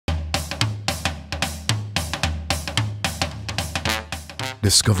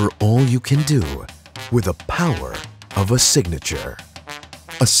Discover all you can do with the power of a signature.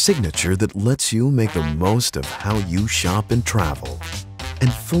 A signature that lets you make the most of how you shop and travel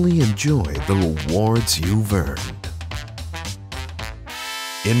and fully enjoy the rewards you've earned.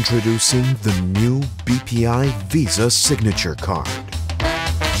 Introducing the new BPI Visa Signature Card.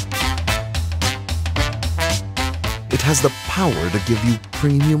 It has the power to give you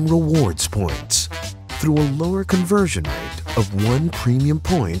premium rewards points through a lower conversion rate of 1 premium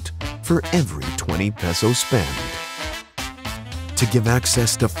point for every 20 peso spent. To give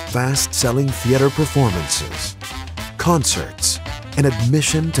access to fast-selling theater performances, concerts, and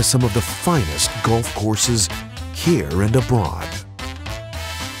admission to some of the finest golf courses here and abroad.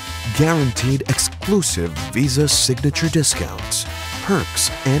 Guaranteed exclusive Visa signature discounts, perks,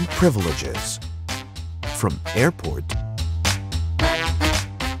 and privileges. From airport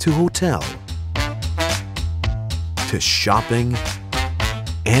to hotel to shopping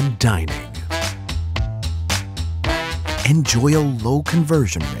and dining. Enjoy a low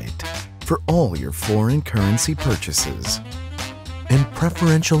conversion rate for all your foreign currency purchases. And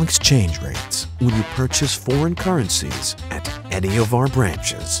preferential exchange rates when you purchase foreign currencies at any of our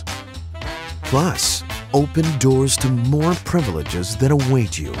branches. Plus, open doors to more privileges that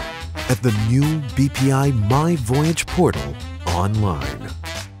await you at the new BPI My Voyage portal online.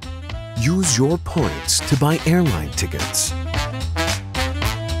 Use your points to buy airline tickets,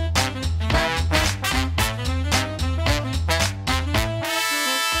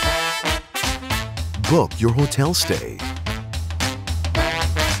 book your hotel stay,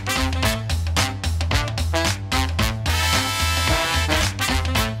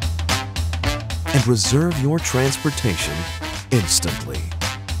 and reserve your transportation instantly.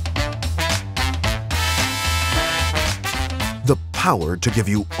 The power to give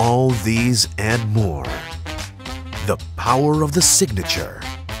you all these and more. The power of the signature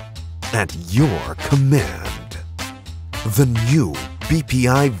at your command. The new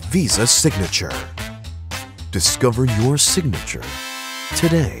BPI Visa Signature. Discover your signature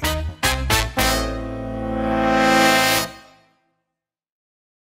today.